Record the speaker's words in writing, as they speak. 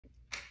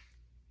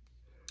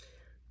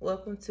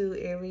Welcome to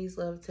Aries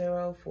Love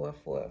Tarot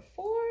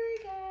 444,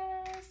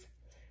 guys.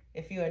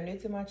 If you are new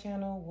to my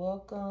channel,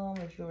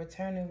 welcome. If you're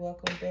returning,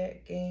 welcome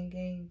back.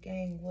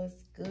 Gang,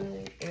 what's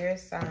good? Air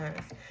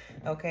signs,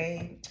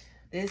 okay?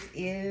 This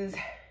is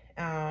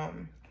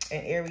an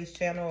Aries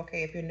channel,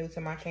 okay, if you're new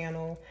to my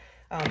channel.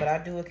 But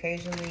I do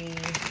occasionally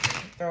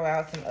throw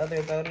out some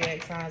other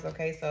zodiac signs,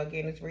 okay? So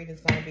again, this reading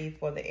is going to be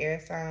for the air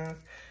signs,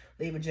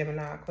 Libra,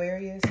 Gemini,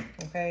 Aquarius,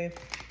 okay?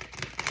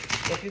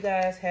 If you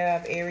guys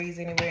have Aries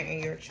anywhere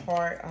in your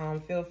chart,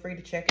 feel free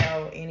to check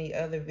out any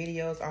other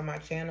videos on my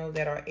channel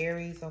that are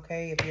Aries,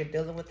 okay? If you're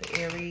dealing with the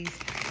Aries,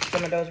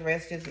 some of those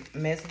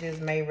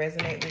messages may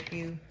resonate with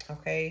you,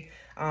 okay?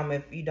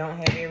 If you don't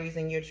have Aries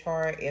in your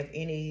chart, if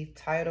any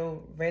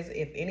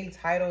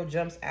title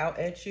jumps out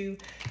at you,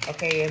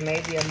 okay, it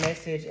may be a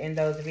message in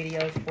those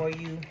videos for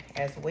you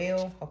as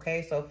well,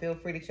 okay? So feel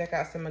free to check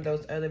out some of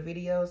those other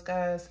videos,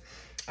 guys.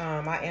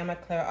 I am a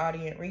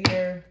clairaudient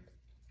reader.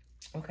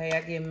 Okay, I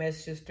get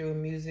messages through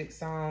music,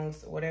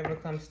 songs, whatever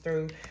comes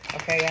through.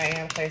 Okay, I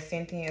am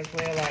clairsentient as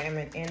well. I am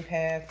an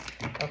empath.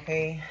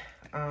 Okay,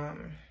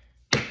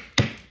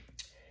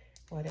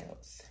 what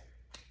else?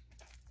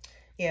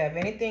 Yeah, if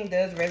anything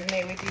does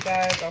resonate with you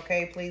guys,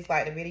 okay, please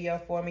like the video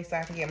for me so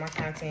I can get my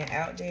content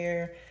out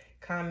there.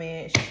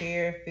 Comment,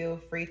 share, feel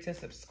free to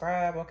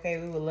subscribe. Okay,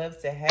 we would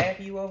love to have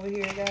you over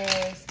here,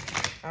 guys.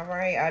 All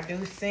right, I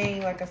do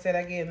sing. Like I said,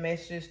 I get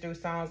messages through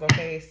songs,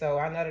 okay? So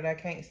I know that I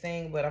can't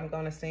sing, but I'm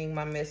going to sing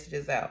my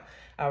messages out.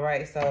 All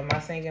right, so if my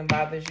singing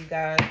bothers you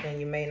guys, then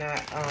you may not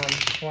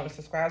want to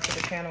subscribe to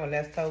the channel, and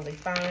that's totally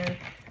fine.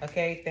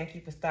 Okay, thank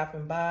you for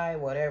stopping by,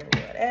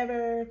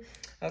 whatever.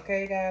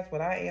 Okay, guys, but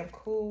I am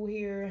cool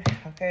here.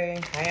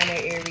 Okay, I am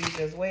an Aries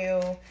as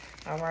well.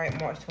 All right,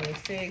 March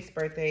 26th,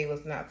 birthday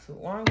was not too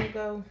long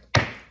ago.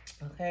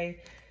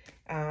 Okay,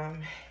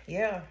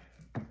 yeah.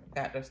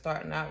 Got to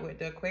starting out with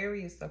the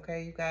Aquarius,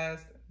 okay, you guys.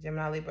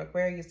 Gemini, Libra,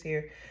 Aquarius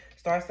here.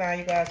 Star sign,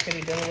 you guys could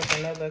be dealing with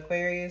another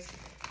Aquarius,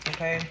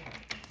 okay.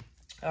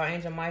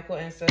 Angel Michael,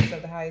 ancestor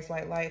of the highest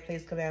white light,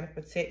 please come down and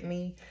protect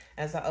me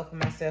as I open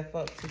myself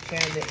up to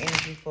channel the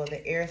energy for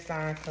the air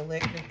sign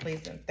collective,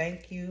 please and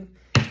thank you.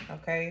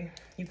 Okay,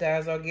 you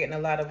guys are getting a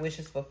lot of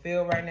wishes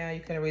fulfilled right now.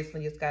 You could have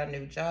recently just got a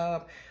new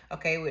job.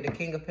 Okay, with the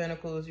King of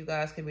Pentacles, you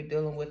guys could be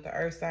dealing with the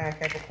earth sign,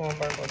 Capricorn,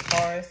 Virgo,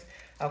 Taurus.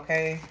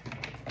 Okay.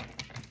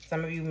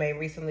 Some of you may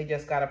recently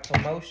just got a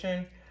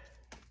promotion.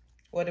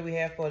 What do we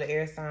have for the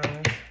air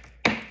signs?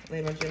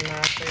 Libra, Gemini,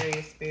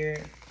 Aquarius,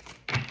 Spirit.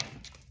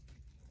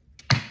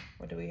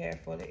 What do we have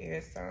for the air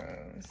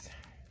signs?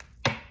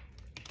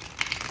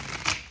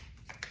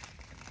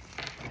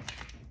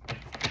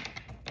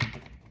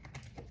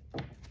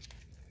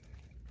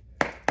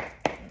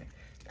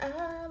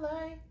 I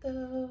like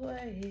the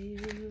way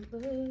you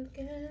look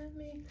at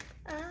me.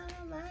 I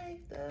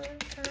like the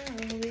time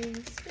we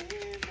spend,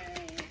 baby.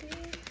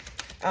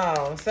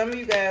 Some of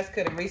you guys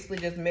could have recently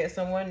just met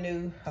someone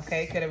new,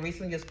 okay? Could have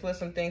recently just put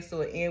some things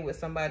to an end with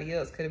somebody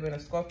else. Could have been a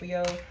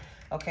Scorpio,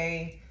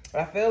 okay?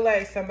 But I feel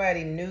like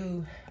somebody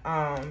new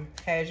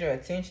has your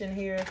attention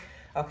here,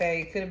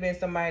 okay? It could have been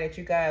somebody that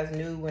you guys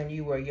knew when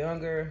you were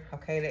younger,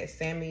 okay? That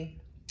Sammie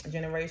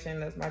generation,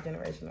 that's my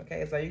generation,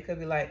 okay? So you could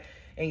be like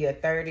in your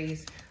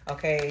 30s,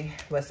 okay?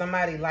 But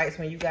somebody likes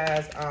when you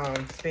guys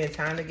spend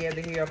time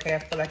together here, okay? I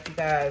feel like you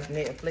guys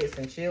Netflix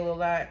and chill a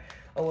lot,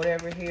 or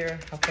whatever here,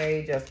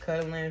 okay, just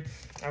cuddling.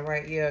 All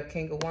right, yeah,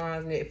 King of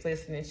Wands,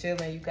 Netflix and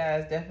chilling. You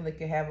guys definitely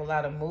could have a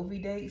lot of movie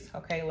dates,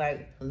 okay,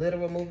 like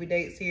literal movie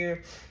dates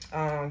here.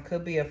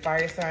 Could be a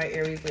fire sign,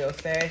 Aries, Leo,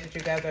 Sag that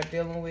you guys are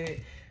dealing with,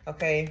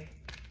 okay.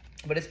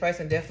 But this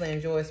person definitely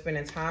enjoys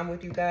spending time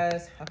with you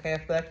guys, okay. I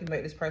feel like you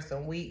make this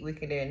person weak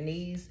in their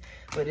knees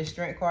with the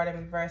Strength card in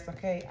reverse,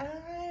 okay.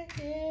 I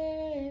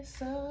get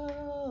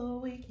so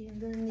weak in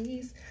the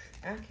knees,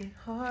 I can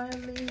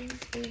hardly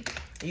speak.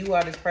 You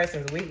are this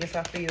person's weakness,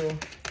 I feel,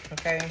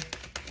 okay?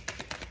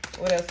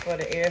 What else for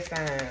the air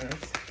signs?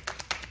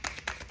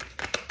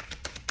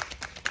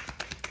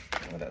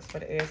 What else for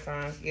the air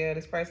signs? Yeah,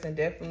 this person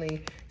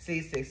definitely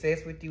sees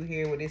success with you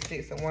here with this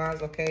Six of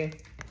Wands, okay?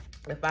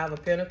 The Five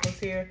of Pentacles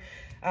here.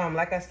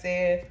 Like I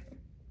said,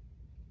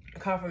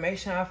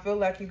 confirmation, I feel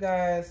like you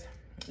guys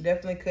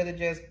definitely could have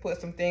just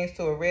put some things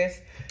to a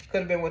rest.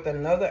 Could have been with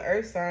another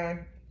earth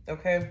sign,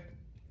 okay?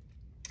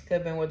 Could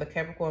have been with a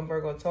Capricorn,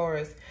 Virgo,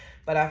 Taurus.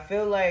 But I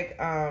feel like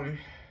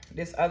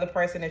this other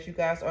person that you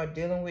guys are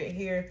dealing with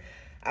here,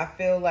 I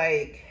feel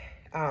like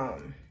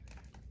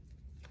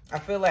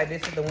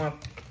this is the one.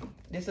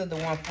 This is the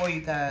one for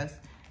you guys.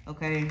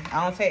 Okay,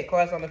 I don't take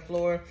cards on the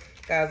floor,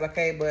 guys.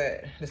 Okay,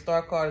 but the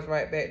Star card is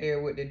right back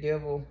there with the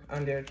Devil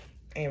under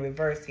in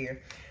reverse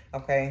here.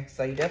 Okay,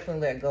 so you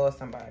definitely let go of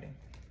somebody.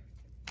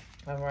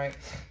 All right,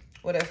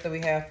 what else do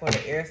we have for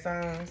the air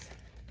signs?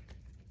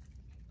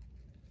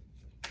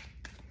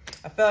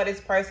 I feel like this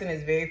person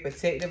is very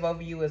protective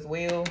over you as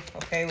well,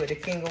 okay, with the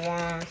King of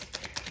Wands.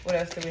 What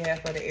else do we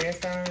have for the air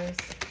signs?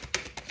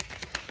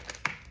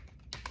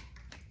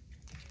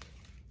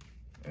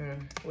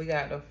 We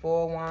got the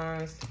Four of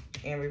Wands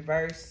in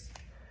reverse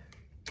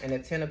and the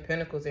Ten of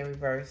Pentacles in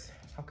reverse,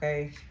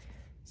 okay?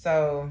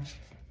 So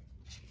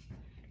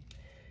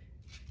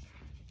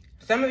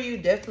some of you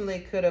definitely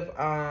could have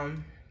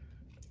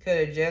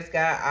just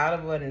got out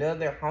of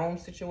another home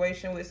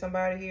situation with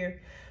somebody here.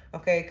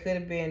 Okay, could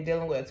have been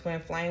dealing with a twin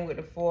flame with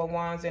the 4 of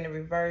Wands in the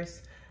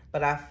reverse.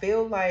 But I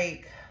feel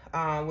like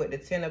with the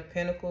 10 of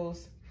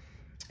Pentacles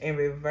in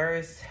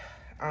reverse,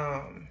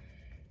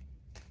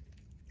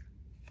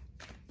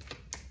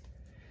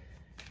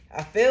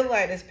 I feel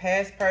like this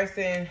past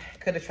person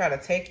could have tried to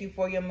take you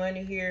for your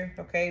money here,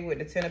 okay, with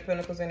the 10 of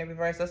Pentacles in the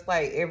reverse. That's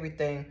like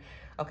everything,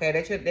 okay?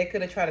 They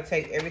could have tried to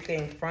take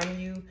everything from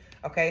you,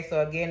 okay?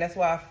 So, again, that's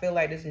why I feel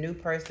like this new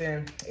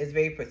person is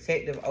very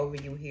protective over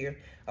you here,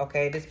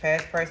 okay? This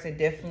past person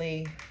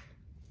definitely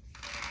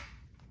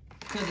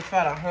could have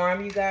tried to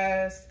harm you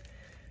guys,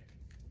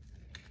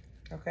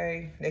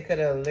 okay? They could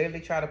have literally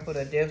tried to put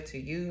a death to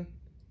you.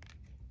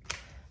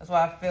 That's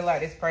why I feel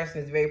like this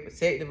person is very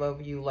protective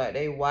over you. Like,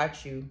 they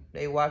watch you.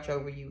 They watch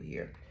over you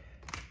here.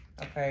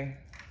 Okay.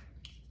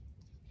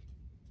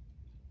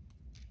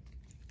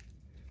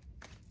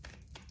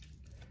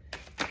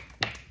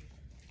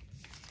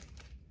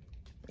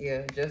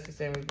 Yeah,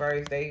 justice in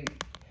reverse.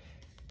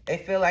 They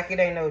feel like it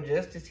ain't no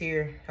justice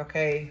here,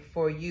 okay,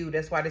 for you.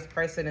 That's why this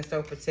person is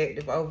so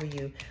protective over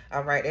you.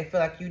 All right. They feel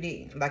like you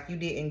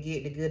didn't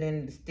get the good end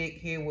of the stick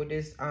here with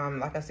this.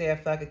 Like I said,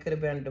 I feel like it could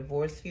have been a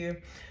divorce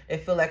here. They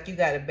feel like you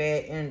got a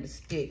bad end of the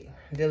stick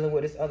dealing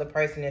with this other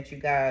person that you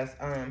guys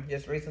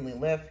just recently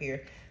left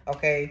here.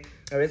 Okay.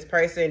 Or this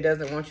person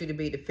doesn't want you to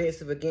be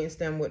defensive against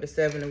them with the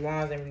 7 of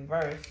Wands in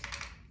reverse.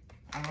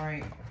 All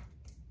right.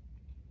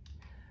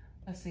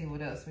 Let's see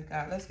what else we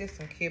got. Let's get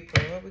some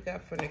Kipper. What we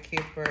got for the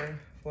Kipper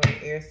for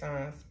the air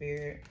sign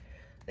spirit?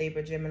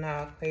 Libra,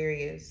 Gemini,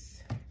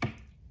 Aquarius.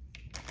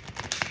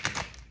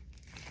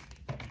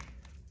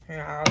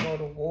 Here, I'll go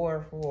to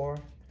war for,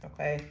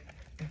 okay?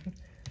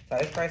 So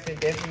this person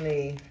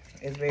definitely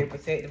is very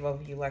protective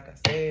over you, like I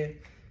said.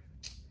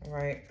 All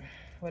right.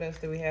 What else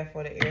do we have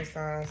for the air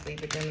signs?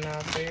 Libra, Gemini,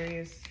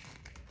 Aquarius.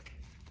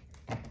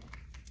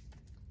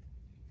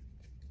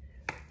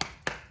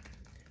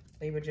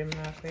 Libra,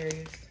 Gemini,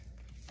 Aquarius.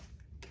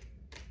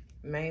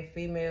 Main,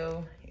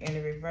 female in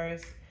the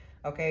reverse.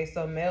 Okay,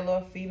 so male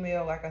or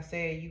female, like I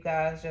said, you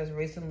guys just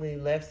recently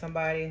left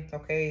somebody,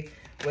 okay?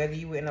 Whether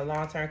you were in a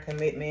long-term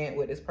commitment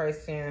with this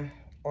person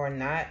or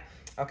not,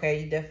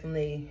 okay, you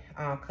definitely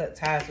cut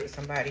ties with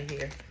somebody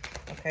here.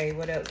 Okay,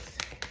 what else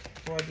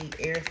for the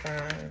air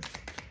signs?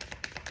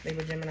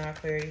 Libra, Gemini,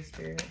 Aquarius,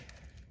 spirit.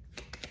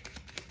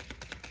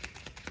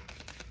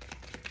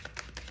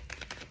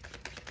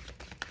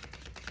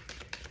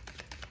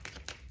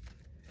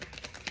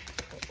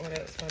 What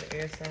else for the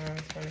air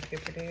signs from the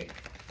Kipper deck?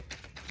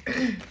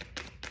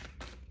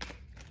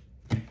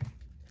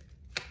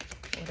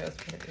 What else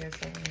for the air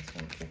signs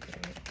from the Kipper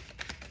deck?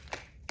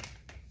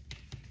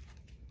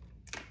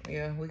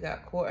 Yeah, we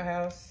got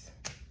courthouse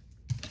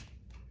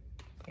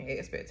and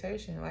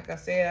expectation. Like I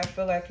said, I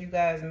feel like you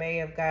guys may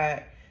have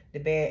got the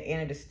bad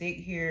end of the stick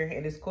here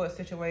in this court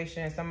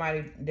situation.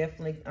 Somebody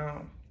definitely,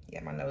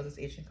 yeah, my nose is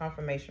itching.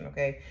 Confirmation,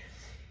 okay?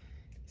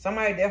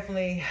 Somebody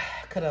definitely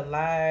could have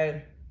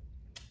lied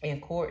in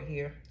court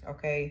here,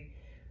 okay?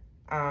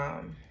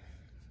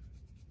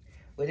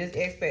 With this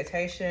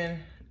expectation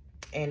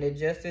and the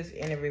justice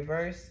in the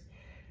reverse,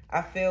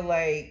 I feel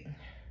like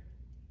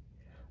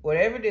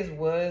whatever this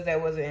was that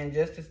was an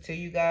injustice to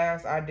you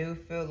guys, I do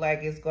feel like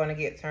it's going to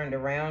get turned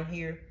around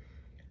here,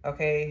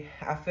 okay?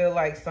 I feel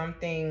like some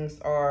things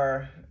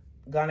are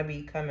going to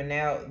be coming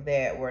out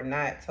that were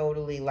not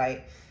totally,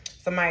 like,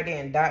 somebody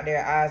didn't dot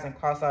their I's and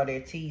cross all their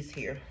T's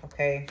here,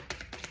 okay?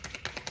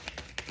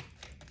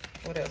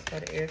 What else for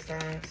the air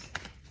signs?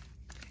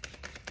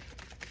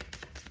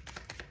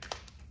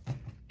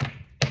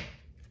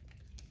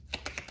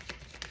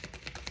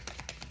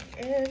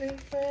 Every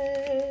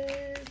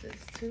praise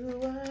is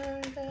to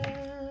our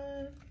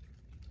God.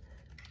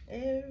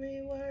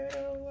 Every word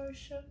of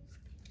worship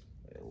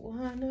with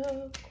one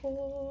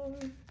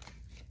accord.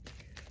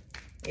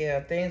 Yeah,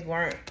 things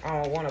weren't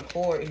on one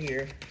accord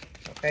here,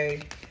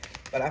 okay?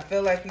 But I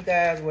feel like you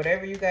guys,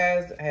 whatever you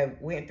guys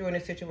have went through in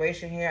this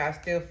situation here, I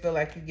still feel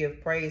like you give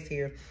praise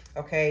here,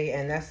 okay?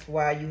 And that's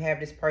why you have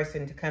this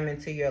person to come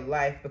into your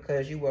life,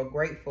 because you were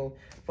grateful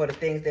for the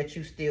things that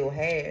you still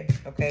had,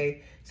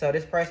 okay? So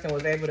this person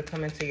was able to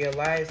come into your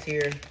lives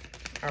here,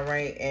 all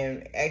right,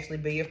 and actually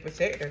be your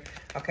protector,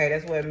 okay?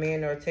 That's what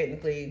men are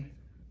technically,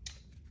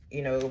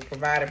 you know,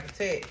 provide and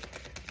protect,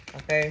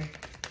 okay?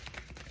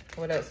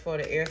 What else for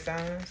the air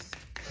signs?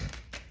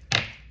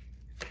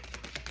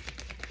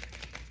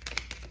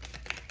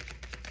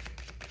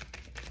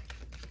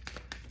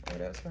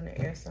 What else from the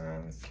air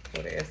signs?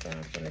 For the air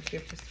signs from the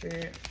Kipper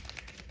spirit.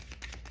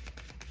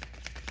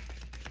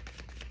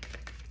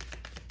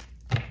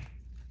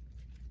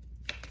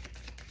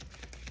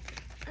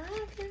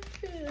 I can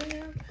feel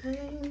your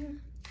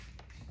pain,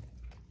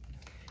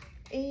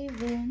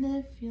 even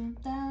if you're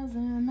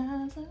 1,000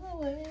 miles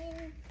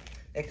away.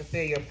 They can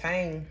feel your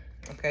pain,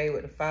 okay,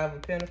 with the 5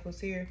 of Pentacles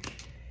here.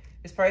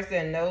 This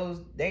person knows,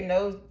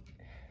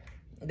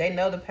 They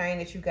know the pain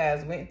that you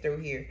guys went through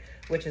here,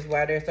 which is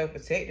why they're so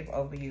protective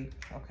over you,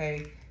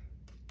 okay?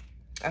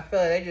 I feel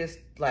like they just,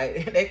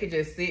 like, they could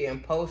just sit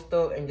and post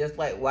up and just,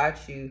 like,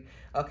 watch you,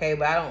 okay?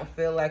 But I don't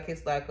feel like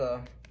it's like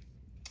a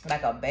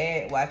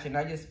bad watching.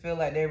 I just feel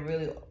like they're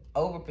really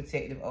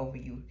overprotective over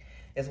you,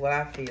 is what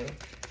I feel,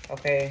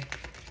 okay?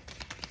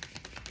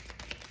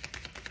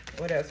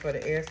 What else for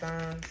the air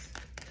signs?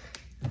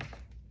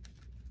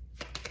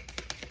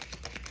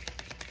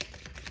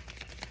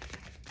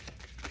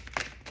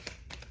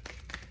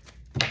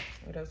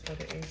 What else for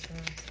the air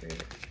signs,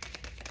 Spirit?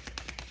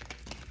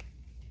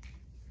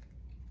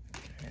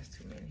 That's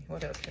too many.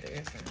 What else for the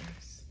air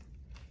signs?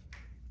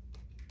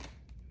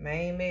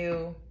 Main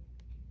male,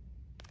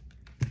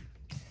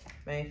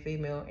 main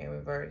female in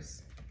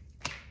reverse.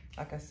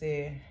 Like I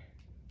said,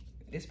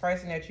 this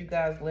person that you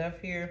guys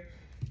left here,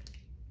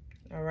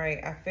 all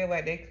right, I feel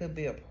like they could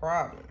be a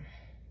problem.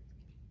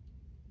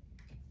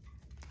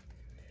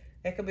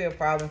 That could be a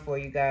problem for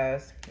you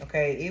guys,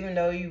 okay? Even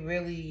though you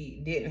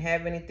really didn't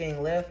have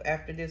anything left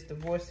after this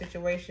divorce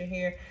situation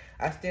here,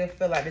 I still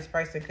feel like this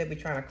person could be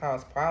trying to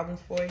cause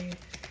problems for you,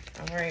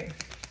 all right?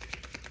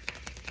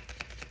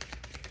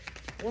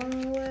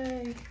 One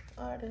way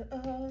or the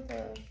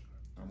other,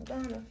 I'm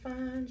gonna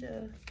find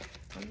you.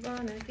 I'm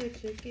gonna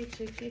get you, get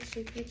you, get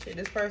you, get you.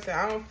 This person,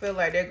 I don't feel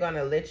like they're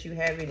gonna let you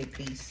have any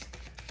peace,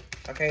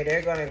 okay?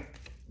 They're gonna,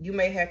 you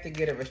may have to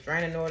get a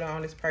restraining order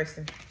on this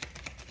person.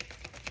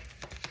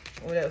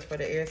 What else for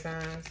the air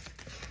signs?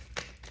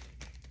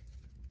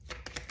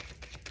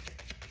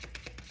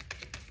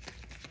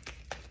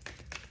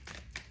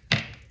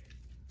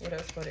 What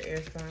else for the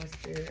air signs,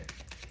 Spirit?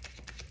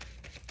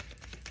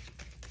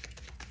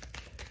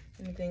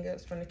 Anything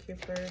else from the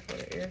Kipper for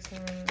the air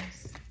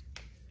signs?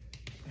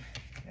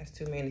 That's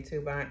too many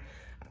too, but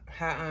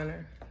high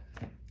honor.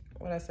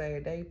 What I say,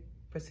 they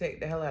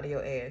protect the hell out of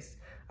your ass.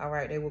 All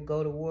right, they will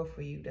go to war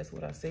for you. That's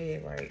what I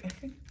said, right?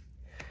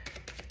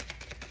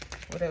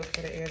 What else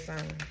for the air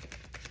sign?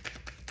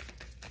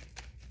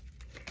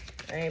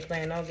 I ain't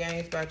playing no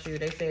games about you.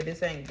 They said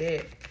this ain't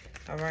dead.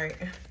 All right.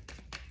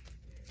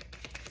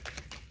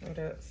 What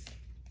else?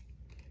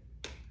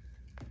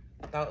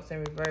 Thoughts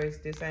in reverse.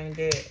 This ain't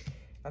dead.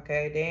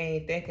 Okay. They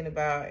ain't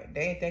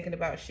thinking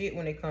about shit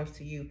when it comes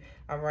to you.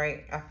 All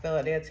right. I feel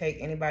like they'll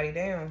take anybody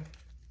down.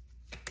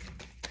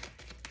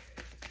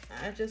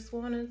 I just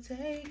want to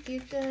take you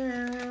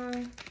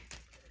down.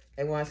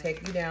 They want to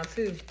take you down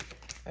too.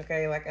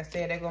 Okay, like I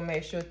said, they're going to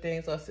make sure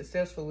things are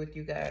successful with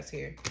you guys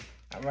here.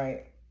 All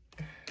right.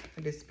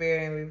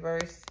 Despair in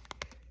reverse.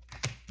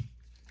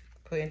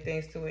 Putting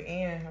things to an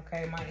end.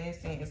 Okay, my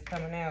instinct is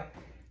coming out.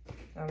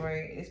 All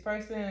right. This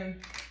person,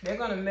 they're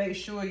going to make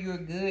sure you're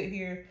good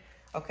here.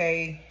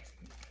 Okay.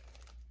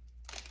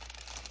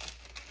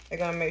 They're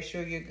going to make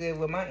sure you're good.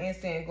 With my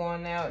instinct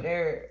going out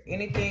there,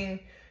 anything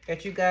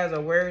that you guys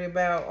are worried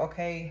about,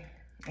 okay,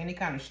 any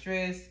kind of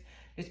stress,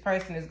 this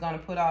person is going to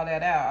put all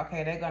that out,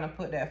 okay? They're going to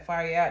put that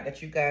fire out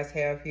that you guys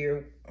have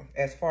here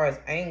as far as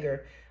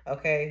anger,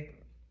 okay?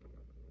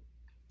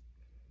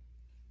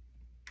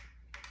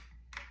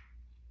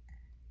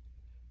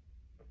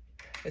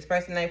 This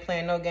person ain't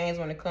playing no games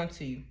when it comes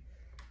to you.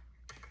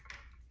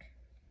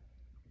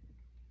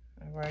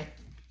 All right.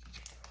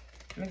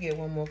 Let me get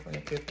one more from the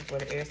Kipper for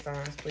the air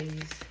signs,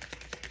 please.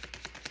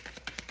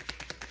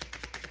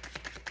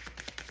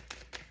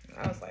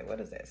 I was like, what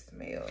is that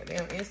smell?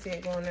 Damn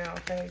instinct going out,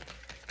 okay?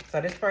 So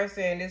this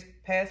person, this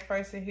past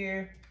person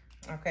here,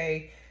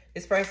 okay,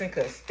 this person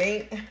could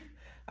stink,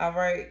 all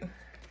right?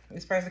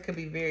 This person could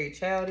be very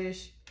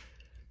childish.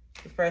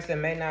 This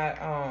person may not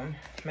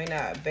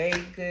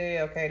bathe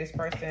good, okay? This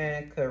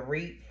person could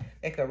reek.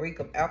 They could reek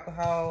of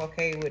alcohol,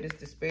 okay, with this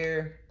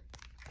despair.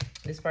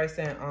 This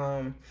person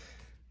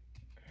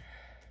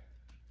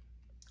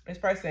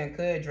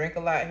could drink a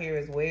lot here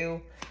as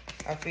well,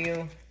 I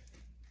feel.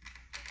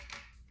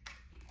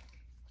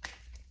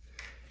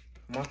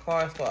 My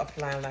cards start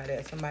flying like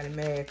that. Somebody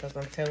mad because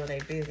I'm telling their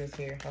business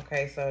here.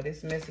 Okay, so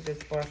this message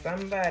is for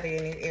somebody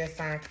in the air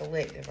sign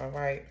collective, all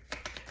right?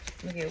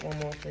 Let me get one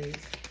more, please.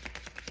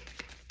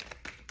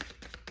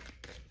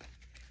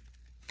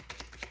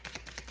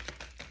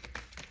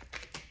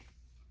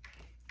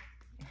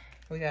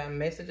 We got a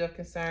message of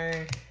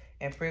concern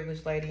and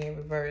privileged lady in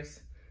reverse.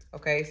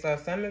 Okay, so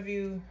some of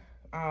you,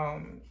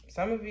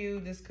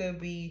 this could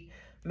be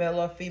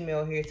male or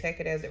female here. Take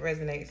it as it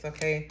resonates,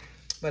 okay?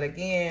 But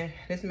again,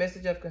 this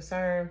message of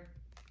concern,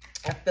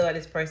 I feel like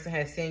this person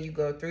has seen you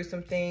go through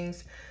some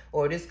things,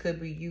 or this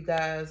could be you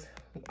guys,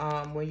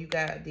 when you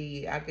got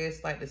the, I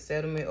guess, like the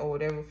settlement or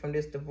whatever from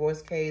this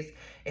divorce case,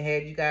 it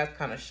had you guys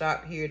kind of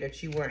shocked here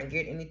that you weren't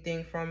getting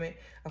anything from it.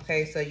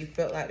 Okay, so you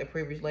felt like the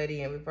previous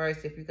lady in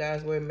reverse. If you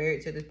guys were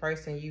married to this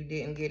person, you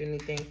didn't get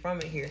anything from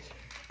it here.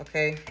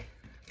 Okay,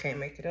 can't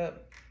make it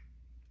up.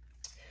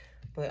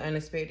 But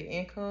unexpected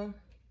income.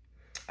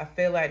 I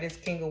feel like this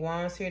King of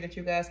Wands here that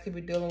you guys could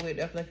be dealing with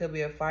definitely could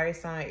be a fire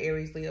sign,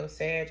 Aries, Leo,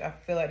 Sag. I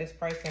feel like this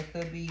person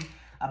could be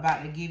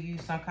about to give you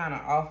some kind of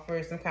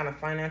offer, some kind of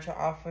financial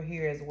offer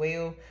here as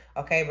well.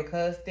 Okay,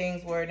 because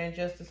things were in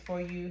injustice for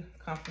you.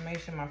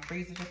 Confirmation, my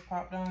freezer just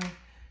popped on.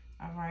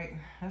 All right,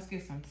 let's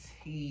get some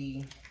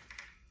tea.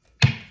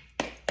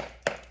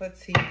 What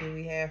tea do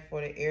we have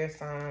for the air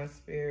sign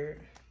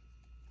spirit?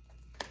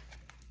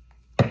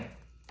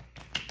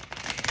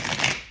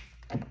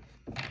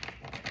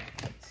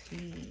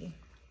 Tea.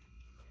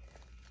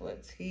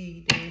 What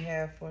tea do we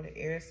have for the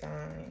air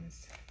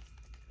signs?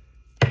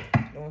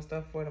 Doing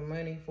stuff for the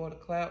money, for the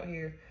clout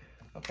here.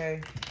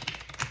 Okay.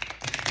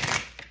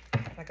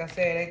 Like I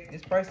said,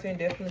 this person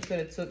definitely could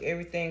have took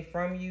everything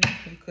from you.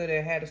 You could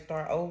have had to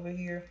start over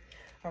here.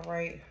 All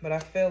right. But I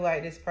feel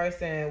like this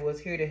person was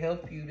here to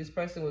help you. This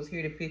person was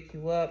here to pick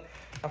you up.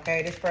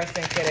 Okay. This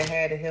person could have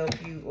had to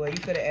help you. Well, you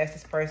could have asked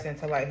this person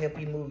to like help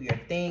you move your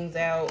things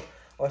out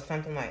or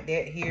something like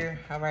that here.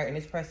 All right. And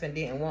this person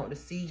didn't want to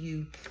see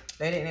you.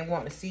 They didn't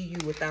want to see you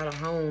without a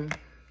home.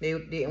 They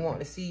didn't want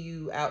to see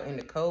you out in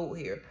the cold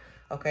here.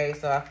 Okay.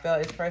 So I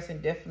felt this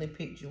person definitely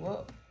picked you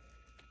up.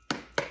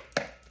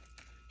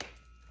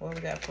 What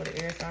we got for the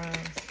air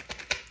signs?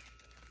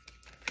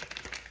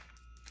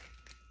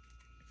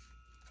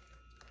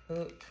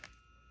 Hooked.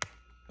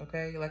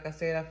 Okay, like I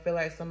said, I feel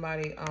like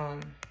somebody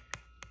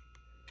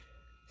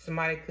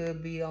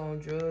could be on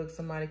drugs.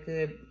 Somebody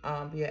could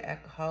be an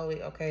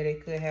alcoholic. Okay, they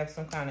could have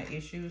some kind of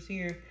issues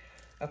here.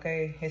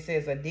 Okay, it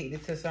says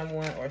addicted to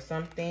someone or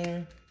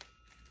something.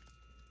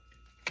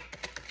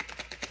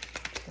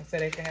 I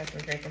said they could have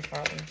some drinking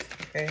problems.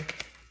 Okay.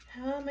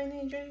 How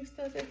many drinks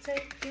does it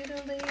take you to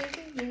live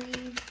in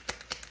me?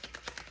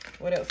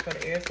 What else for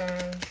the air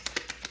signs?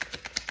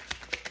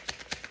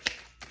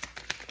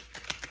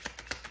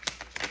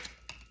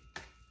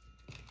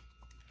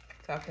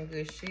 Talking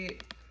good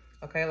shit.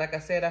 Okay, like I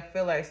said, I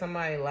feel like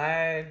somebody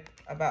lied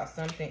about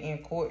something in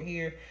court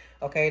here.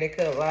 Okay, they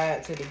could have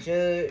lied to the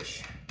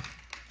judge.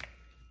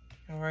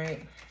 All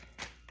right.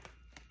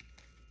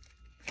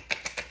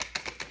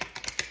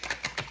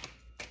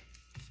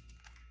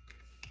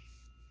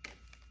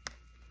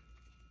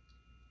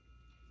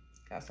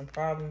 Got some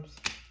problems.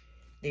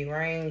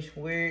 Deranged,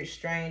 weird,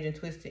 strange, and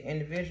twisted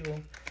individual.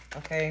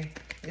 Okay,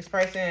 this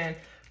person,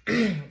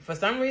 for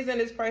some reason,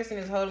 this person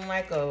is holding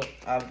like a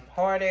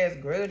hard-ass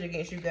grudge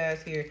against you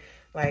guys here.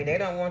 Like, they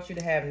don't want you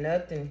to have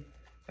nothing.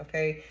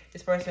 Okay,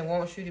 this person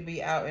wants you to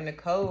be out in the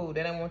cold.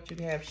 They don't want you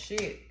to have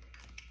shit.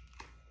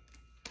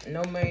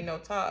 No money, no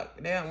talk.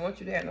 They don't want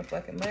you to have no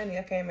fucking money.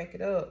 I can't make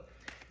it up.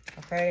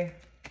 Okay.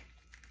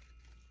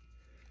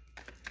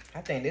 I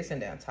think this and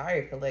the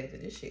entire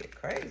collective, this shit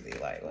crazy.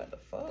 Like, what the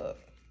fuck?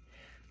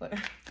 What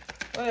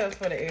else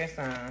for the air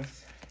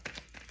signs?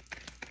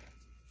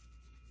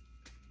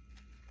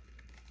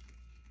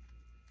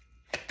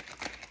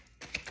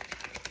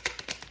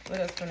 What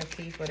else for the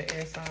tea for the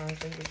air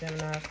signs? Libra,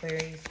 Gemini,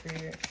 Aquarius,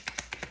 Spirit.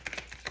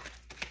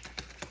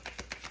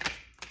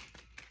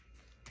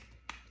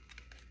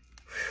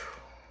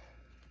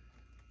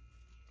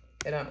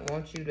 They don't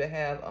want you to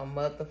have a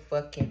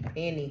motherfucking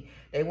penny.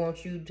 They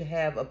want you to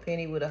have a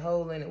penny with a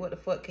hole in it. What the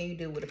fuck can you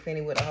do with a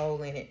penny with a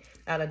hole in it?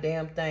 Not a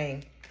damn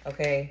thing.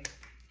 Okay?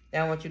 They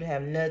don't want you to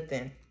have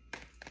nothing.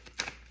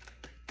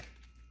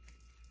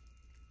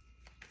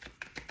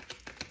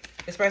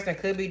 This person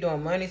could be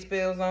doing money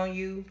spills on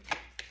you.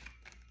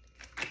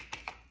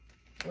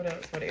 What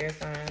else for the air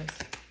signs?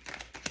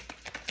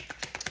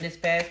 This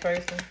past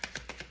person.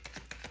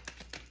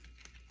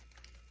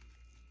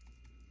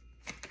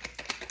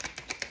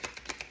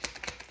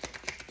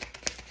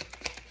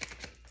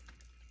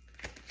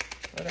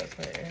 What else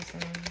for the air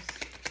signs?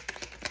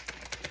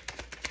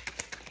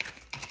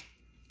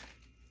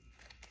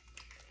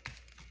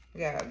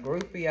 We got a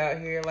groupie out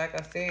here. Like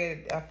I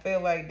said, I feel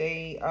like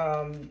they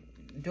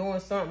doing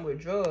something with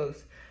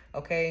drugs.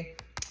 Okay,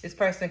 this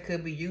person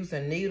could be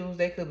using needles.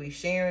 They could be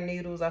sharing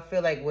needles. I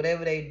feel like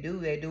whatever they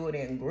do it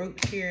in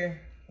groups here.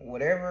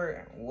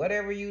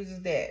 Whatever uses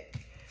that.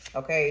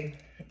 Okay.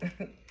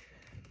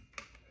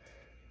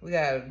 We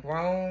got a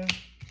grown.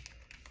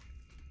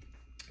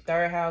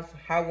 Third house,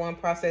 how one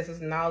processes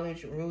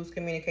knowledge, rules,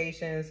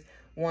 communications,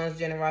 one's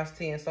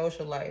generosity, and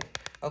social life.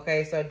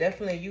 Okay, so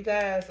definitely you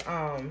guys,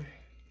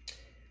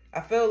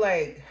 I feel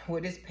like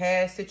with this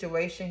past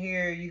situation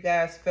here, you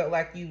guys felt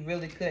like you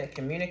really couldn't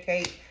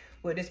communicate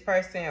with this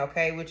person,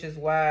 okay, which is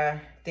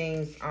why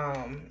things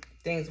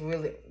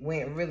really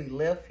went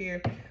left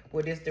here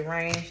with this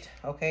deranged,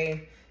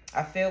 okay.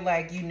 I feel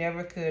like you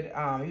never could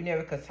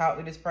talk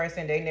to this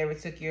person. They never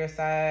took your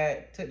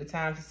side, took the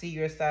time to see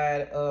your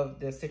side of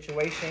the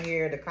situation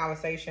here, the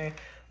conversation,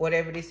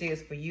 whatever this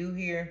is for you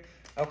here.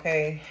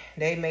 Okay,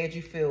 they made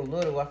you feel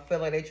little. I feel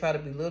like they try to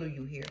belittle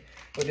you here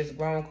with this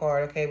grown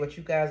card, okay, but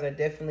you guys are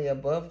definitely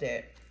above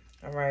that.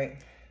 All right.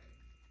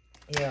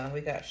 Yeah, we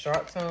got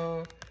sharp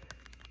tongue,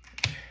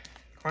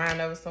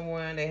 crying over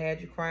someone. They had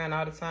you crying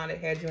all the time. They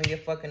had you in your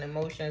fucking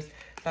emotions,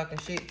 talking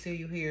shit to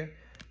you here.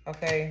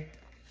 Okay.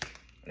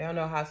 They don't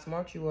know how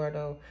smart you are,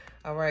 though.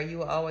 All right,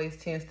 you are always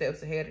 10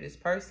 steps ahead of this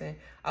person.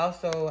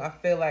 Also, I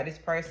feel like this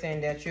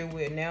person that you're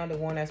with now, the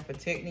one that's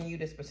protecting you,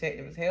 that's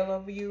protective as hell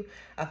over you,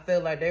 I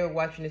feel like they were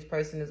watching this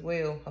person as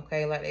well,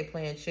 okay? Like they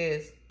playing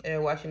chess.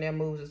 They're watching their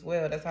moves as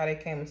well. That's how they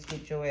came and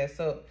scooped your ass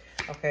up,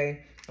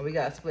 okay? And we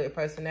got split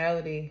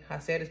personality. I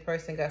said this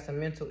person got some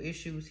mental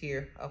issues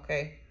here,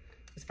 okay?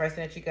 This person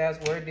that you guys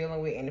were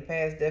dealing with in the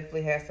past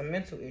definitely has some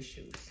mental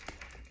issues.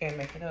 Can't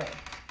make it up.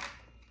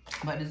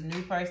 But this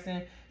new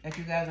person that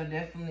you guys are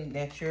definitely,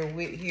 that you're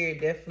with here,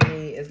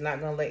 definitely is not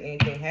going to let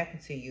anything happen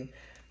to you,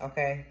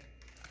 okay?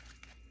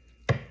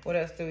 What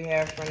else do we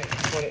have for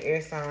the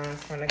air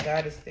signs from the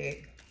goddess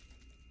deck?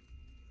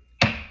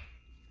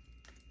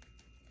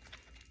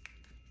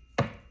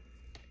 What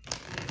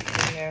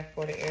do we have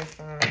for the air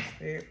signs,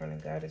 spirit from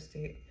the goddess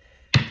deck?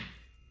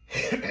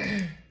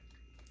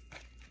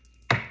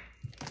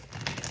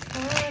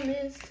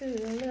 Promise to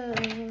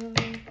love.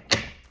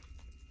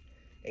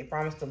 They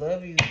promise to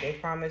love you. They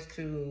promise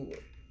to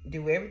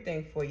do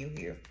everything for you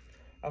here.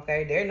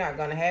 Okay? They're not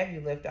going to have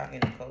you left out in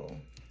the cold.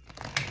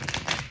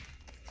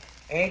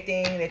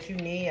 Anything that you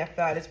need, I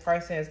feel like this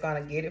person is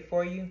going to get it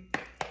for you.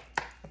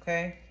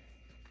 Okay?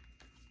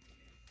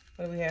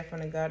 What do we have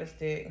from the goddess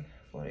deck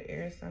for the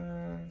air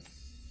signs?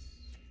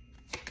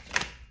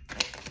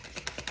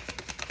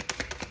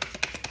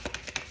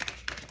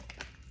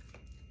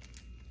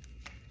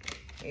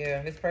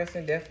 Yeah, this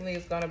person definitely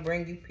is going to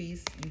bring you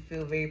peace. You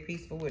feel very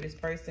peaceful with this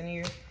person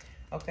here.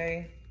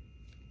 Okay?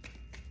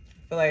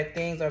 I feel like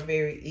things are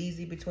very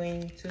easy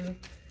between you two.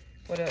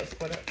 What else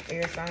for the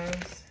air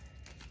signs?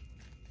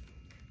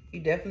 You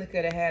definitely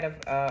could have had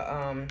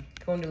a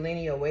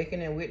Kundalini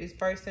awakening with this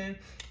person.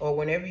 Or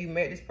whenever you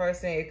met this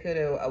person, it could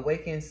have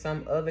awakened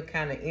some other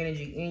kind of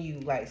energy in you.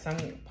 Like some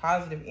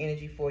positive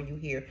energy for you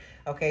here.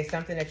 Okay?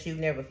 Something that you've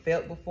never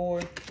felt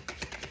before.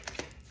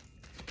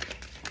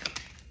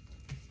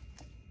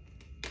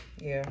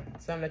 Yeah,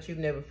 something that you've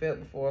never felt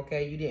before,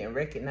 okay? You didn't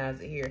recognize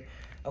it here,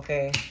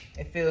 okay?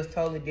 It feels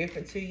totally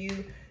different to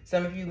you.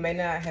 Some of you may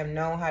not have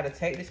known how to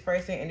take this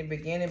person in the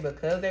beginning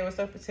because they were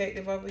so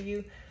protective over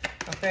you,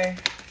 okay?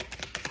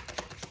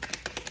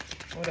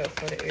 What else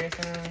for the air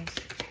signs?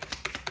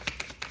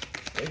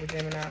 Libra,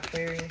 Gemini,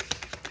 Aquarius.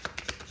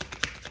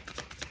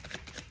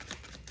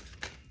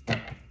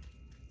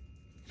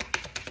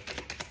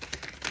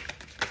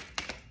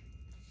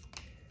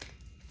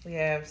 We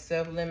have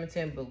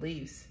self-limiting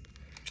beliefs.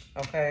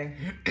 Okay.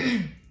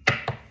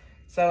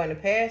 So in the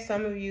past,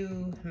 some of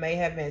you may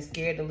have been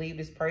scared to leave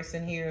this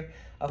person here.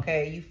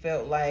 Okay, you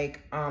felt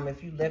like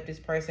if you left this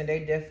person, they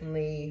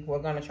definitely were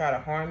going to try to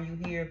harm you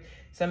here.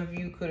 Some of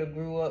you could have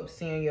grew up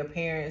seeing your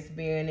parents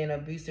being in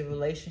abusive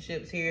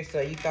relationships here, so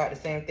you thought the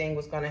same thing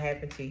was going to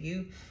happen to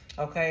you.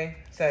 Okay,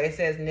 so it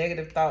says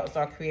negative thoughts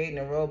are creating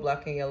a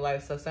roadblock in your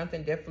life. So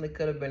something definitely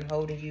could have been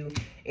holding you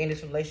in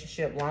this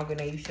relationship longer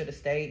than you should have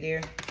stayed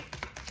there.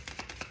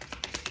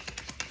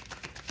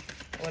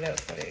 What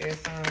else for the air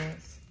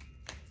signs?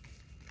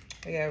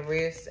 We got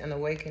rest and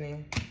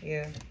awakening.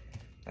 Yeah.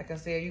 Like I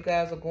said, you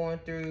guys are going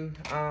through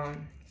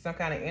some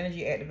kind of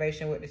energy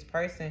activation with this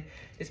person.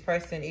 This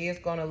person is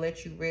going to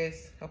let you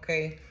rest.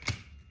 Okay.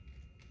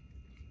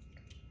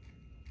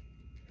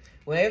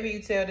 Whenever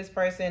you tell this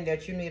person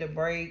that you need a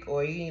break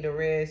or you need a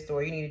rest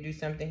or you need to do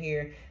something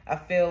here, I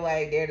feel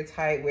like they're the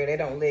type where they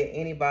don't let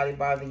anybody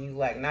bother you.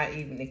 Like not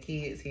even the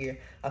kids here.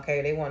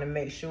 Okay. They want to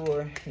make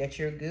sure that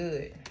you're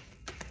good.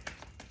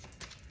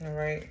 All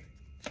right.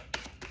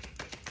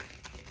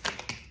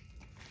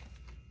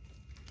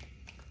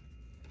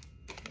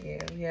 Yeah,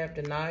 we have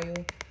denial.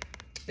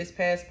 This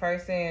past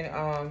person,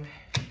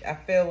 I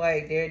feel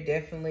like they're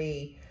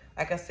definitely,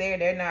 like I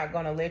said, they're not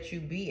going to let you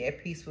be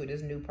at peace with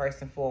this new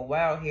person for a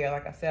while here.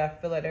 Like I said, I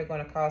feel like they're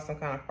going to cause some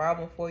kind of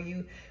problem for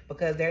you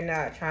because they're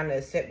not trying to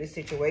accept the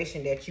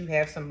situation that you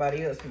have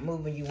somebody else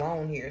moving you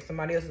on here.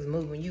 Somebody else is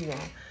moving you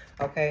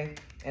on, okay?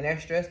 And they're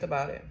stressed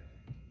about it.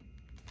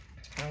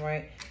 All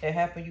right, it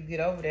happened. You get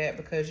over that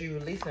because you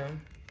release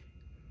them.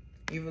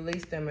 You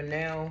release them, and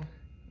now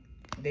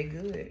they're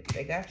good.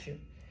 They got you.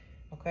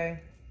 Okay.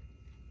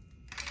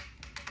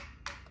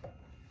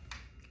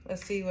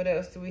 Let's see what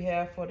else do we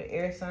have for the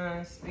air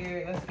sign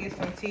spirit. Let's get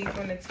some tea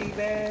from the tea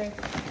bag.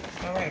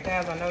 All right,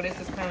 guys. I know this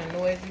is kind of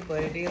noisy,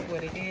 but it is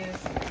what it is.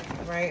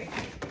 All right.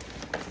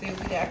 Let's see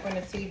what we got from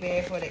the tea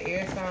bag for the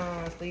air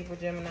signs. Libra,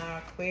 Gemini,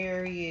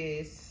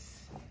 Aquarius.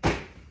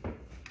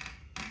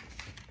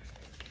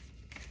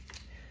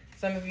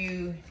 Some of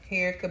you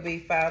here could be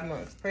 5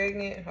 months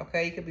pregnant.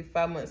 Okay, you could be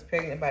 5 months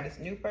pregnant by this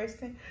new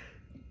person.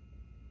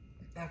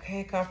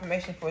 Okay,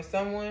 confirmation for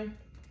someone.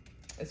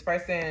 This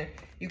person,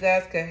 you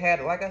guys could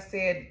have, like I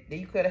said,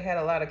 you could have had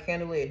a lot of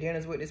candlelit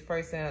dinners with this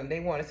person. They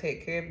want to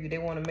take care of you. They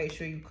want to make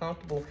sure you're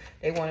comfortable.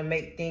 They want to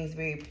make things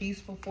very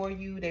peaceful for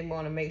you. They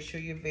want to make sure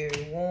you're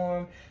very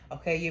warm.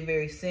 Okay, you're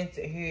very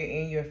centered here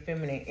in your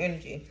feminine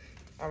energy.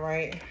 All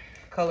right.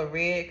 Color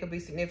red could be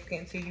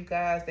significant to you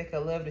guys. They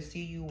could love to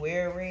see you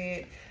wear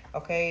red.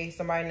 Okay,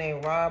 somebody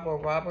named Rob or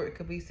Robert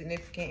could be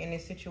significant in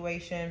this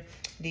situation.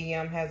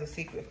 DM has a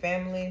secret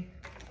family.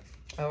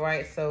 All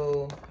right,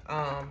 so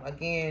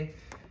again,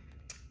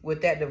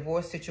 with that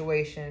divorce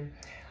situation,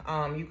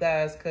 you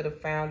guys could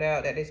have found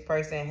out that this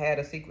person had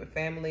a secret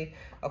family.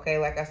 Okay,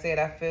 like I said,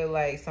 I feel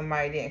like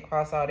somebody didn't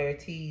cross all their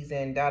T's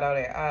and dot all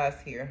their I's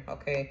here.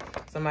 Okay,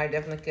 somebody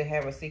definitely could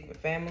have a secret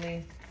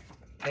family.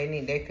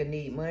 They could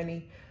need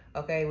money.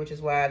 Okay, which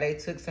is why they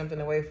took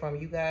something away from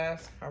you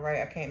guys. All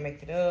right, I can't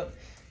make it up.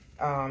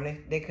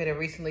 They could have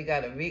recently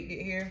got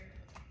evicted here.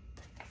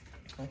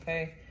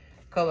 Okay,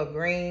 color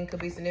green could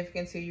be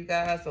significant to you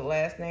guys. The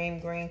last name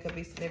green could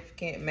be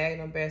significant.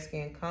 Magnum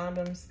Bearskin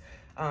condoms.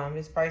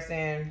 This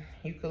person,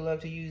 you could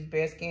love to use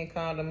bearskin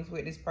condoms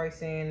with this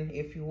person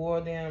if you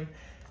wore them.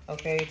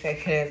 Okay,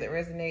 take it as it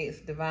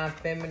resonates. Divine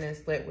feminine,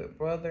 slept with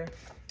brother.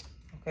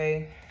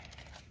 Okay,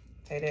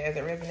 take that as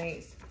it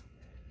resonates.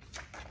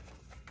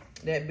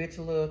 That bitch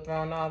a little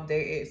thrown off,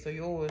 their ex or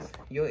yours.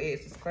 Your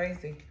ex is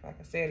crazy. Like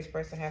I said, this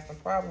person has some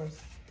problems.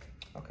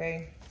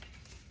 Okay.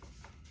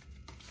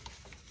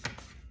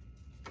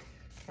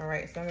 All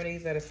right, some of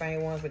these are the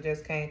same ones that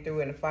just came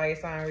through in the fire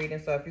sign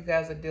reading. So if you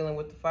guys are dealing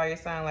with the fire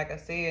sign, like I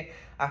said,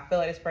 I feel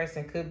like this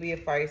person could be a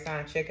fire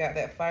sign. Check out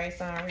that fire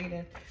sign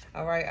reading.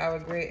 All right, I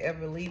regret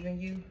ever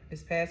leaving you,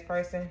 this past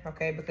person.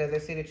 Okay, because they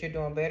see that you're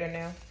doing better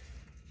now.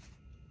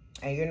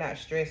 And you're not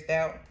stressed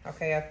out.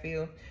 Okay, I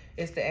feel.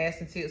 It's the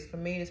ass and tips for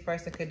me. This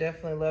person could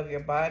definitely love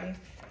your body.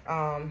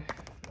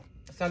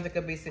 Something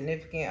could be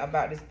significant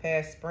about this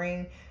past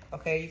spring.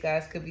 Okay, you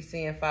guys could be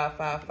seeing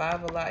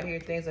 555 a lot here.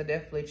 Things are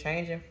definitely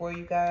changing for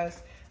you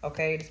guys.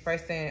 Okay, this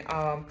person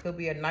could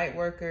be a night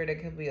worker. They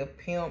could be a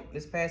pimp.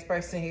 This past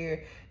person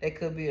here, they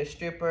could be a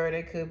stripper.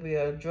 They could be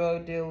a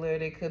drug dealer.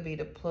 They could be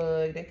the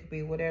plug. They could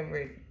be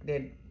whatever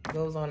that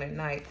goes on at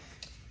night.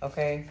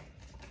 Okay.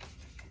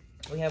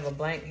 We have a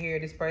blank here.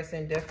 This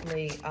person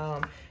definitely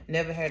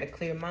never had a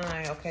clear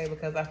mind, okay,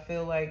 because I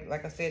feel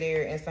like I said,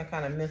 they're in some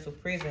kind of mental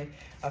prison,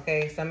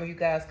 okay? Some of you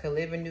guys could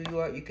live in New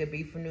York. You could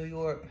be from New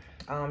York.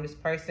 This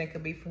person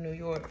could be from New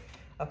York,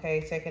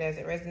 okay? Take it as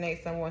it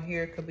resonates. Someone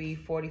here could be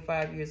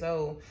 45 years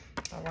old,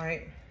 all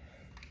right?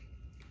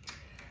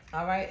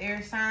 All right,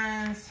 air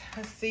signs.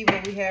 Let's see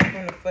what we have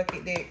from the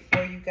bucket deck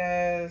for you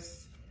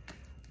guys.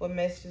 What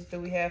messages do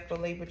we have for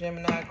Libra,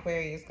 Gemini,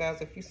 Aquarius?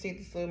 Guys, if you see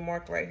this little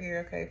mark right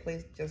here, okay,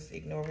 please just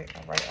ignore it.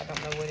 All right, I don't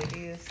know what it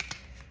is.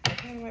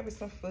 Okay, maybe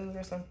some food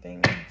or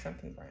something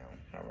brown.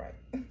 All right.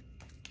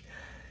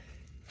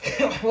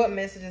 What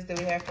messages do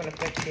we have from the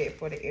bucket deck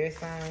for the air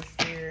signs,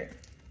 Spirit?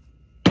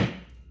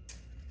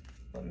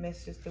 What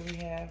messages do we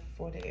have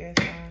for the air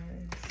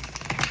signs?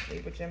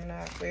 Libra,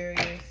 Gemini,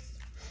 Aquarius.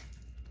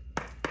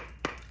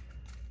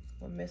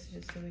 What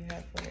messages do we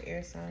have for the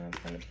air signs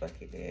from the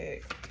bucket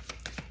deck?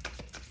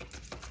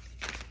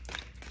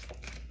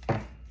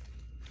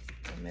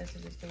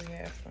 Messages do we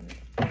have from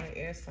the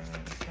air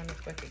signs from the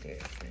bucket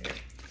deck,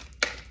 Spirit?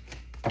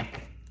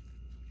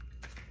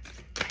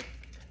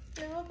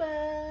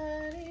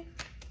 Nobody,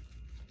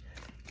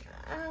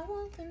 I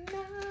want the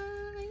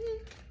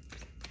night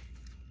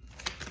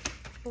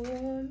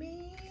for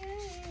me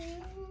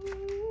and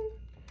you.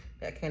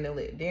 That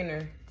candlelit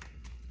dinner.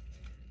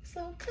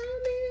 So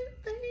come in,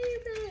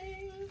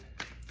 baby,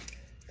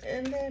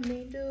 and let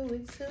me do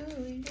it to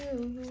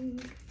you.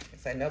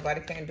 It's like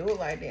nobody can do it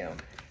like them,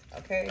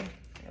 okay?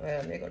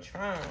 Well, nigga,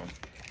 try 'em.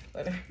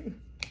 But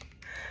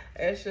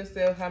ask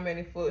yourself how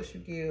many fucks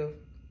you give.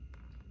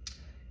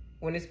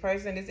 When this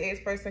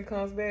ex-person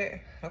comes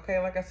back, okay,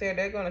 like I said,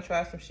 they're going to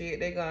try some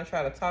shit. They're going to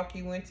try to talk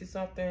you into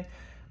something.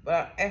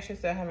 But ask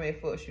yourself how many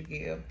fucks you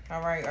give.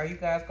 All right, are you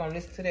guys going to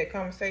listen to that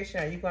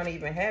conversation? Are you going to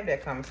even have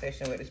that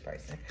conversation with this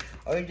person?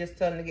 Or you just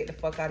tell them to get the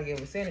fuck out of your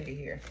vicinity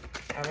here?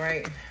 All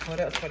right, what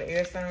else for the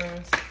air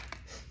signs?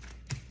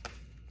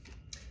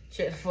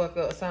 Shut the fuck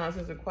up, silence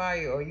is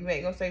required, or you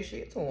ain't gonna say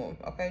shit to them.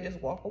 Okay,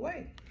 just walk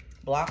away.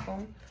 Block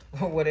them,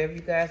 or whatever you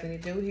guys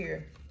need to do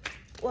here.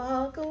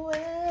 Walk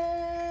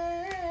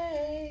away,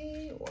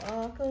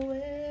 walk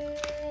away.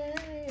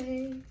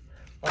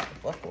 Walk the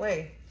fuck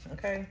away,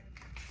 okay?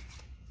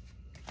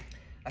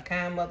 A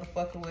kind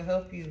motherfucker will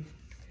help you.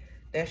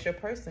 That's your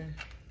person.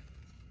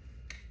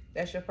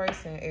 That's your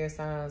person, air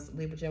signs,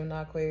 Libra,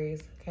 Gemini,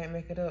 Aquarius. Can't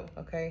make it up,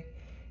 okay?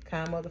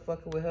 Kind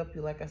motherfucker will help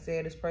you. Like I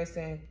said, this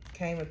person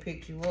came and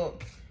picked you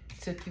up,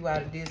 took you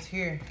out of this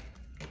here,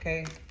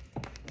 okay?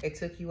 They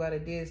took you out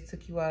of this,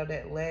 took you out of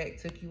that lack,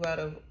 took you out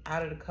of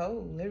the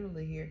cold,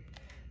 literally here,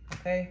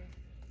 okay?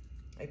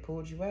 They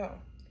pulled you out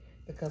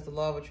because the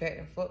law of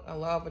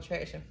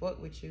attraction fucked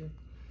with you.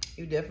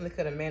 You definitely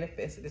could have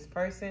manifested this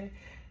person.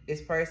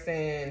 This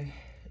person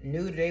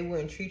knew they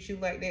wouldn't treat you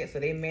like that, so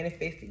they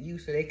manifested you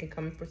so they can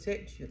come and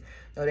protect you.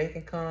 So they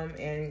can come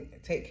and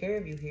take care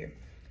of you here,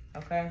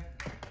 okay?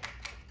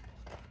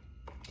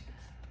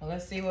 Well,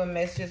 let's see what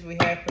messages we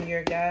have from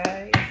your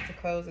guides to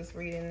close this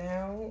reading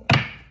out.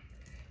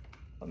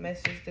 What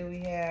messages do we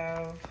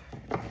have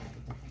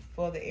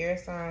for the air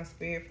sign,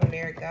 Spirit, from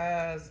their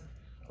guides?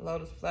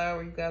 Lotus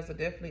flower, you guys are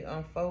definitely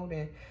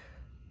unfolding.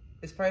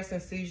 This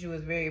person sees you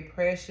as very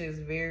precious,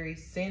 very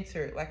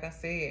centered, like I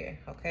said,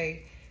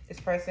 okay? This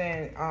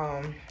person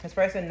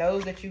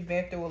knows that you've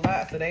been through a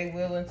lot, so they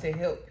willing to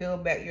help peel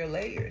back your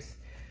layers.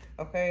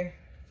 Okay.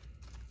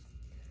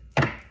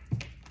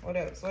 What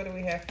else? What do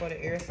we have for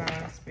the air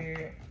sign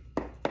spirit?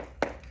 What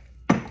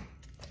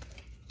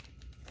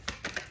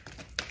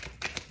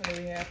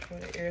do we have for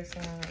the air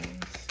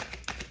signs?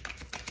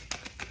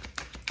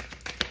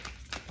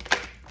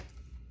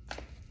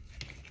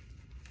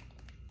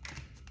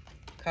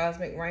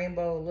 Cosmic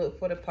rainbow, look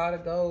for the pot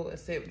of gold,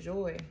 accept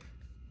joy.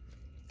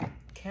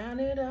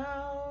 Count it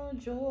all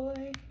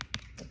joy.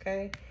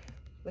 Okay.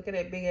 Look at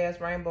that big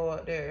ass rainbow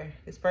up there.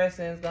 This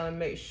person is going to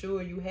make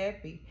sure you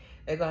happy.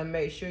 They're going to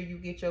make sure you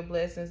get your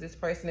blessings. This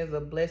person is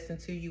a blessing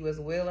to you as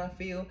well, I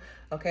feel.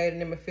 Okay, the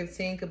number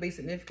 15 could be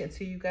significant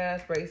to you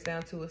guys. Breaks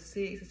down to a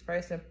 6. This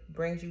person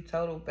brings you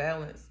total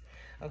balance.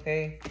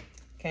 Okay,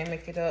 can't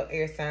make it up,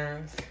 air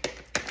signs.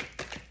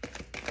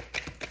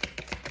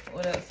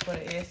 What else for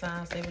the air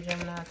signs? Libra,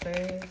 Gemini,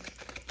 Aquarius.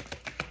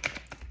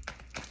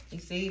 You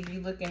see, if you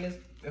look in this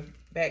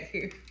back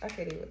here, I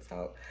can't even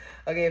talk.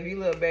 Okay, if you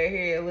look back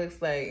here, it looks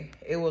like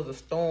it was a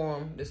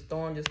storm. The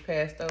storm just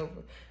passed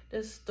over.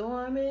 The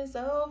storm is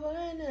over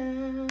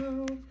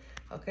now.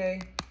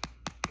 Okay,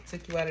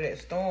 took you out of that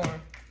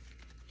storm.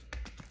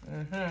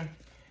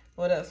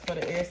 What else for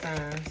the air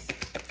signs?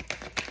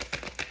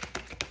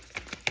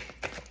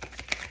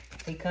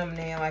 He coming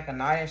in like a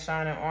knight in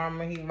shining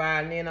armor. He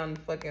riding in on the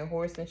fucking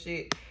horse and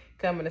shit.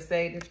 Coming to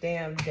save this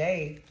damn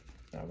day.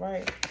 All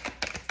right.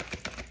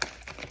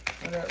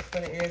 What else for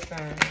the air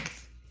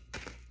signs?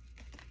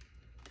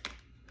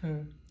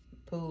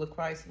 Pool of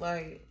Christ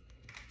light.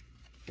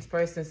 This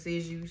person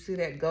sees you. You see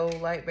that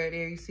gold light back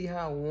there? You see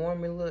how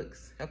warm it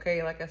looks?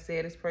 Okay, like I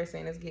said, this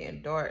person is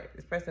getting dark.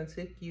 This person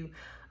took you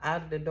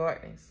out of the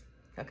darkness.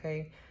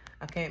 Okay,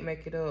 I can't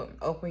make it up.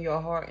 Open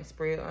your heart and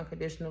spread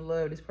unconditional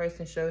love. This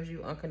person shows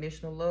you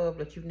unconditional love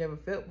that you've never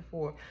felt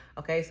before.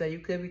 Okay, so you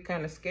could be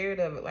kind of scared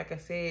of it. Like I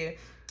said,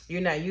 you're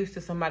not used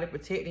to somebody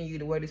protecting you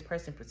the way this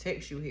person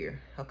protects you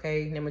here.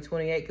 Okay, number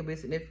 28 could be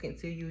significant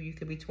to you. You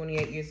could be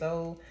 28 years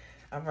old.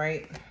 All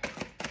right.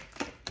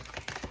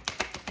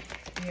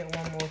 Get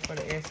one more for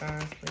the air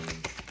signs,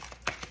 please.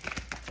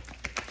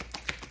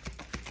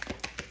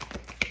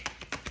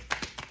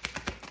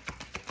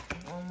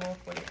 One more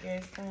for the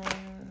air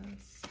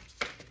signs.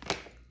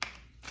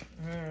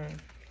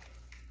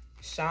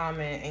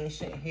 Shaman,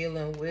 ancient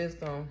healing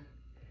wisdom.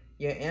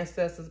 Your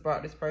ancestors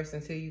brought this person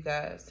to you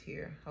guys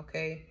here,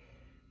 okay?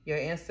 Your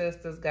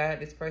ancestors guided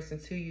this person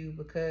to you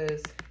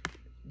because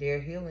they're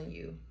healing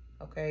you,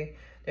 okay?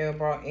 They were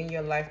brought in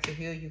your life to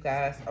heal you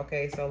guys,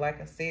 okay? So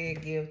like I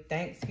said, give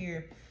thanks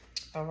here,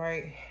 all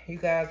right? You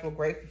guys were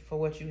grateful for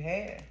what you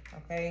had,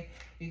 okay?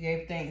 You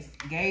gave thanks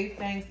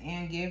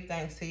and give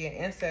thanks to your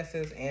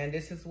ancestors, and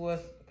this is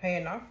what's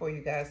paying off for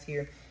you guys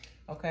here,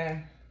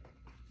 okay?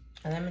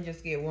 And let me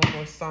just get one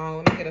more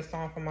song. Let me get a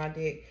song from my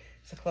deck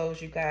to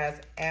close you guys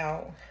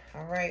out.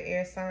 All right,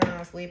 air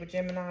signs, Libra,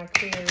 Gemini,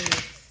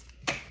 Aquarius.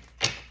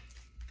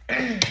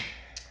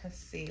 Let's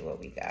see what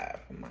we got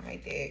from my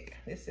deck.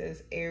 This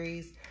is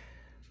Aries,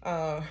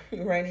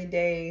 Rainy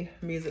Day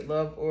Music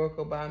Love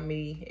Oracle by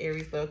me,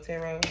 Aries Love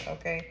Tarot.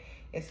 Okay,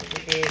 this is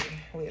a deck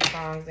with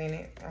songs in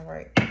it. All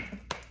right.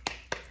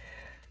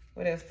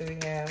 What else do we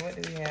have?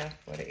 What do we have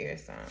for the air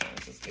signs?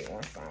 Let's get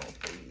one song,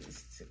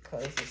 please, to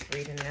close this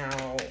reading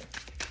out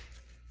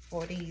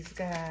for these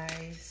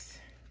guys.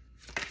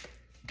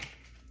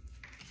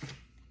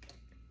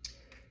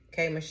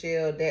 Okay,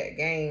 Michelle, that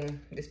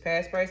game. This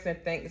past person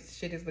thinks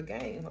shit is the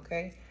game,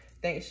 okay?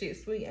 Think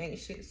shit sweet, ain't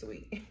shit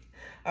sweet.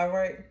 All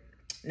right.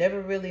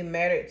 Never really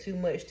mattered too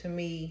much to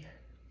me.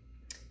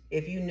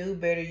 If you knew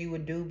better, you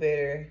would do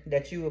better.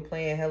 That you were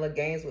playing hella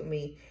games with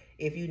me.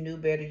 If you knew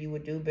better, you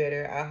would do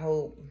better. I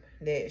hope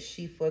that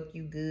she fuck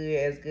you good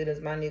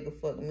as my nigga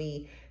fuck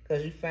me.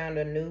 Because you found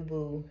a new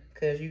boo.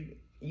 Because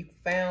you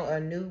found a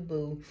new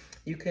boo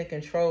you can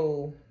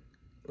control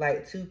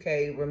like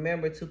 2K.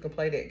 Remember to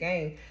play that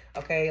game.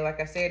 Okay, like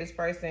I said, this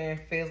person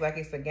feels like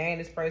it's a game.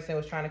 This person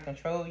was trying to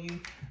control you.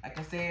 Like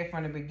I said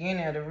from the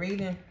beginning of the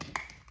reading,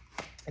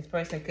 this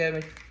person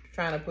could be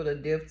trying to put a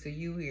death to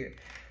you here.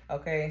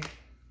 Okay,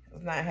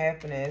 it's not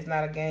happening. It's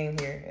not a game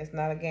here. It's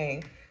not a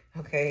game.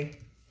 Okay.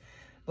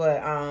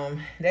 But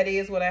that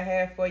is what I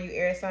have for you,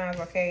 air signs,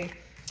 okay?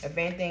 If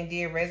anything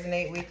did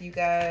resonate with you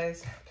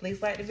guys,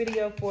 please like the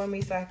video for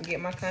me so I can get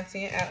my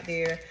content out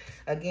there.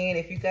 Again,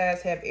 if you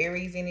guys have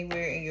Aries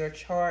anywhere in your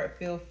chart,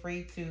 feel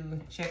free to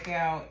check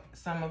out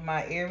some of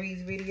my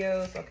Aries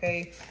videos,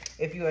 okay?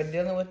 If you are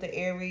dealing with the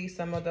Aries,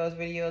 some of those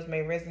videos may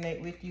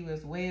resonate with you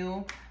as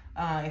well.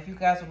 If you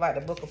guys would like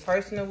to book a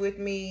personal with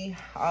me,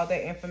 all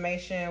that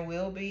information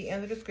will be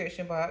in the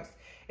description box.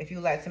 If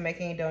you'd like to make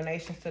any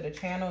donations to the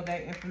channel,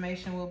 that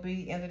information will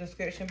be in the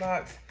description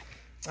box.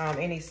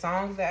 Any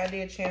songs that I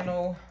did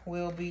channel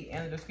will be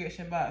in the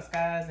description box,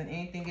 guys. And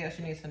anything else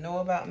you need to know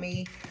about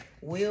me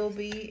will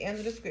be in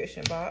the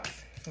description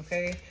box,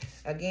 okay?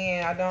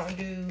 Again, I don't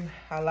do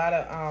a lot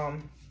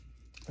of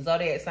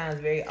zodiac signs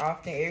very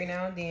often, every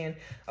now and then.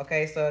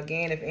 Okay, so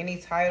again, if any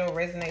title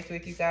resonates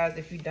with you guys,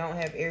 if you don't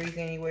have Aries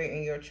anywhere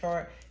in your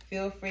chart,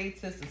 Feel free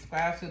to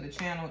subscribe to the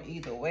channel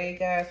either way,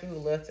 guys. We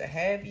would love to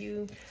have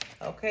you.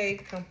 Okay,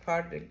 become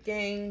part of the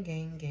gang.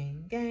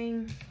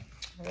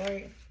 All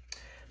right.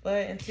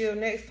 But until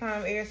next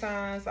time, air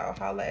signs, I'll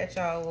holler at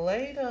y'all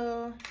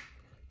later.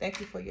 Thank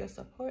you for your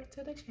support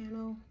to the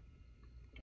channel.